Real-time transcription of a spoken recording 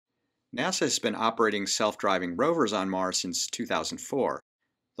NASA has been operating self-driving rovers on Mars since 2004.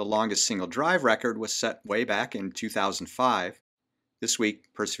 The longest single-drive record was set way back in 2005. This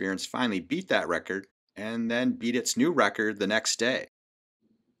week, Perseverance finally beat that record and then beat its new record the next day.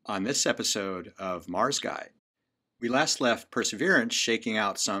 On this episode of Mars Guide, we last left Perseverance shaking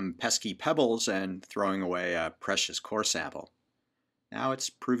out some pesky pebbles and throwing away a precious core sample. Now it's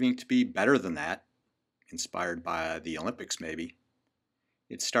proving to be better than that, inspired by the Olympics maybe.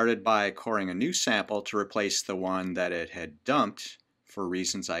 It started by coring a new sample to replace the one that it had dumped for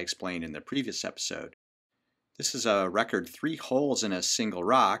reasons I explained in the previous episode. This is a record 3 holes in a single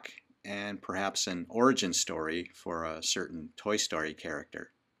rock and perhaps an origin story for a certain Toy Story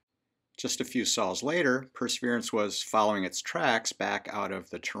character. Just a few sols later, Perseverance was following its tracks back out of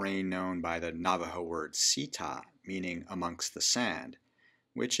the terrain known by the Navajo word sita, meaning amongst the sand,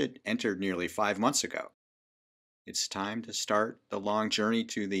 which it entered nearly 5 months ago. It's time to start the long journey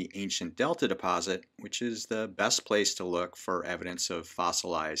to the ancient delta deposit, which is the best place to look for evidence of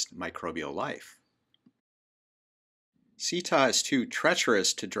fossilized microbial life. Sita is too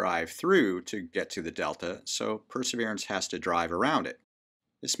treacherous to drive through to get to the delta, so Perseverance has to drive around it.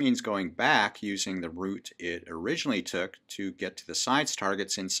 This means going back using the route it originally took to get to the science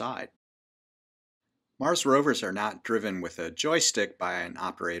targets inside. Mars rovers are not driven with a joystick by an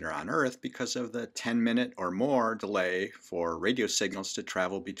operator on Earth because of the 10-minute or more delay for radio signals to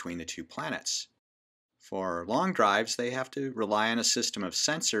travel between the two planets. For long drives, they have to rely on a system of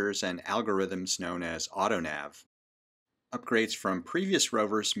sensors and algorithms known as AutoNav. Upgrades from previous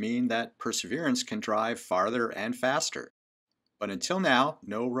rovers mean that Perseverance can drive farther and faster. But until now,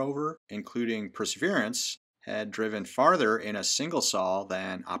 no rover, including Perseverance, had driven farther in a single sol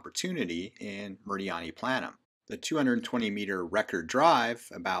than Opportunity in Meridiani Planum. The 220-meter record drive,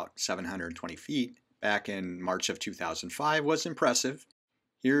 about 720 feet, back in March of 2005 was impressive.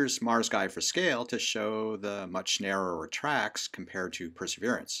 Here's Mars Guide for Scale to show the much narrower tracks compared to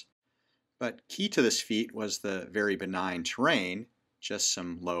Perseverance. But key to this feat was the very benign terrain, just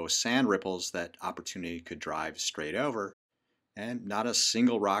some low sand ripples that Opportunity could drive straight over, and not a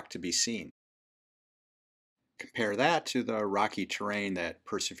single rock to be seen. Compare that to the rocky terrain that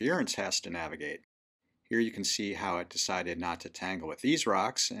Perseverance has to navigate. Here you can see how it decided not to tangle with these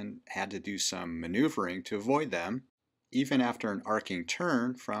rocks and had to do some maneuvering to avoid them, even after an arcing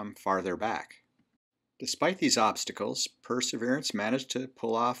turn from farther back. Despite these obstacles, Perseverance managed to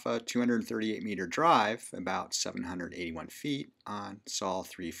pull off a 238-meter drive, about 781 feet, on Sol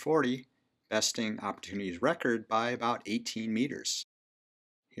 340, besting Opportunity's record by about 18 meters.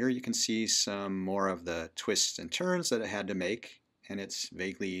 Here you can see some more of the twists and turns that it had to make, and its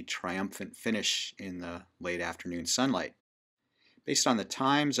vaguely triumphant finish in the late afternoon sunlight. Based on the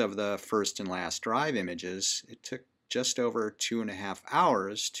times of the first and last drive images, it took just over 2.5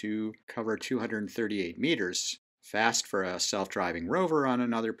 hours to cover 238 meters. Fast for a self-driving rover on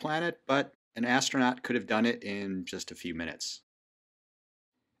another planet, but an astronaut could have done it in just a few minutes.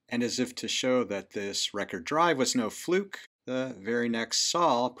 And as if to show that this record drive was no fluke, the very next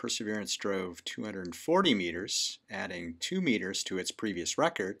sol, Perseverance drove 240 meters, adding 2 meters to its previous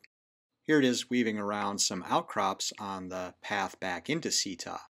record. Here it is weaving around some outcrops on the path back into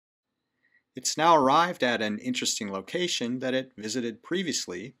Sita. It's now arrived at an interesting location that it visited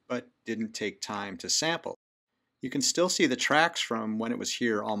previously, but didn't take time to sample. You can still see the tracks from when it was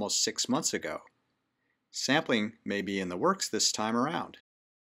here almost 6 months ago. Sampling may be in the works this time around.